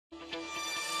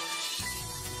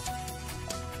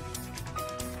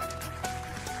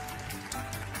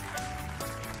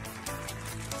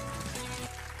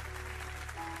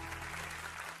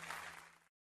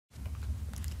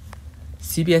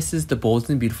CBS's The Bold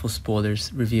and Beautiful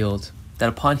spoilers revealed that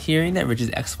upon hearing that Ridge's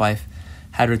ex-wife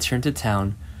had returned to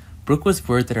town, Brooke was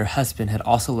worried that her husband had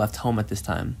also left home at this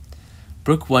time.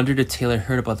 Brooke wondered if Taylor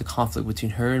heard about the conflict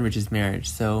between her and Ridge's marriage,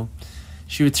 so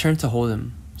she returned to hold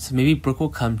him. So maybe Brooke will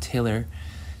come Taylor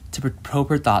to probe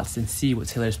her thoughts and see what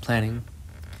Taylor is planning.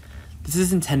 This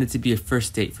is intended to be a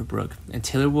first date for Brooke, and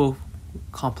Taylor will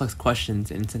complex questions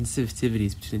and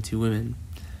sensitivities between the two women.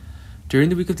 During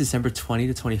the week of December 20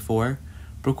 to 24,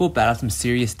 Brooke will battle some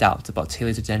serious doubts about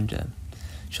Taylor's agenda.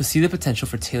 She'll see the potential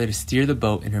for Taylor to steer the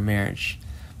boat in her marriage,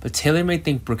 but Taylor may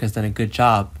think Brooke has done a good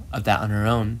job of that on her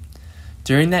own.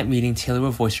 During that meeting, Taylor will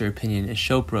voice her opinion and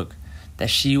show Brooke that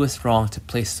she was wrong to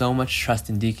place so much trust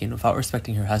in Deacon without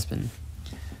respecting her husband.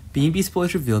 B&B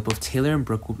spoilers revealed both Taylor and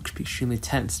Brooke will be extremely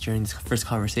tense during this first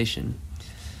conversation.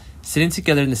 Sitting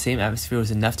together in the same atmosphere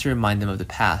was enough to remind them of the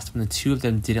past when the two of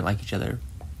them didn't like each other.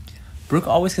 Brooke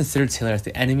always considered Taylor as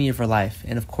the enemy of her life,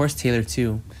 and of course Taylor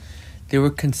too. They were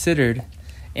considered,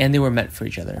 and they were meant for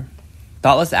each other.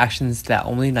 Thoughtless actions that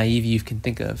only naive youth can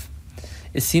think of.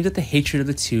 It seemed that the hatred of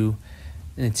the two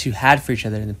had for each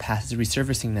other in the past is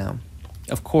resurfacing now.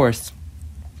 Of course,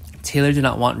 Taylor did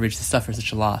not want Ridge to suffer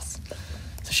such a loss,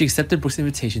 so she accepted Brooke's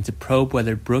invitation to probe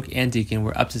whether Brooke and Deacon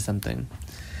were up to something.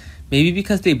 Maybe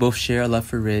because they both share a love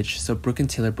for Ridge, so Brooke and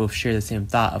Taylor both share the same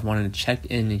thought of wanting to check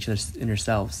in each other's inner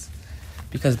selves,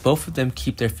 because both of them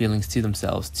keep their feelings to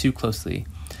themselves too closely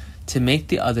to make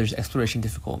the other's exploration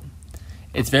difficult.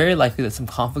 It's very likely that some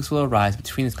conflicts will arise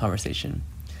between this conversation.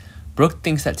 Brooke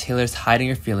thinks that Taylor is hiding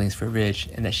her feelings for Ridge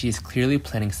and that she is clearly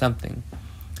planning something.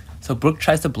 So Brooke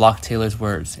tries to block Taylor's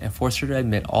words and force her to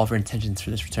admit all of her intentions for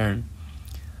this return.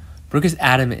 Brooke is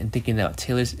adamant in thinking that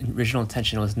Taylor's original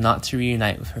intention was not to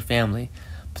reunite with her family,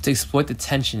 but to exploit the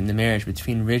tension in the marriage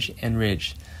between Ridge and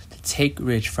Ridge, to take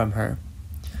Ridge from her.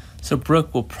 So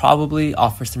Brooke will probably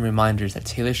offer some reminders that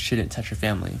Taylor shouldn't touch her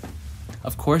family.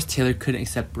 Of course, Taylor couldn't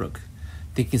accept Brooke,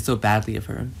 thinking so badly of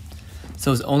her. So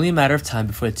it was only a matter of time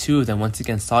before the two of them once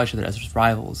again saw each other as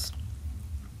rivals.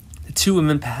 The two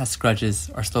women's past grudges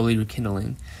are slowly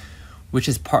rekindling, which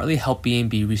has partly helped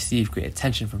B&B receive great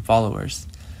attention from followers.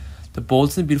 The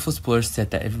Bold and Beautiful spoilers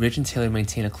said that if Ridge and Taylor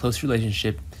maintain a close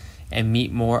relationship and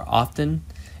meet more often,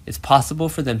 it's possible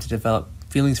for them to develop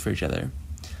feelings for each other.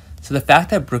 So the fact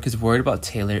that Brooke is worried about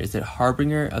Taylor is a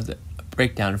harbinger of the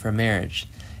breakdown of her marriage,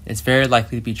 and it's very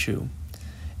likely to be true.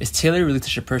 Is Taylor really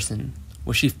such a person?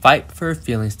 Will she fight for her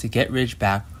feelings to get Ridge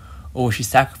back, or will she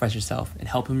sacrifice herself and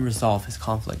help him resolve his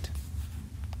conflict?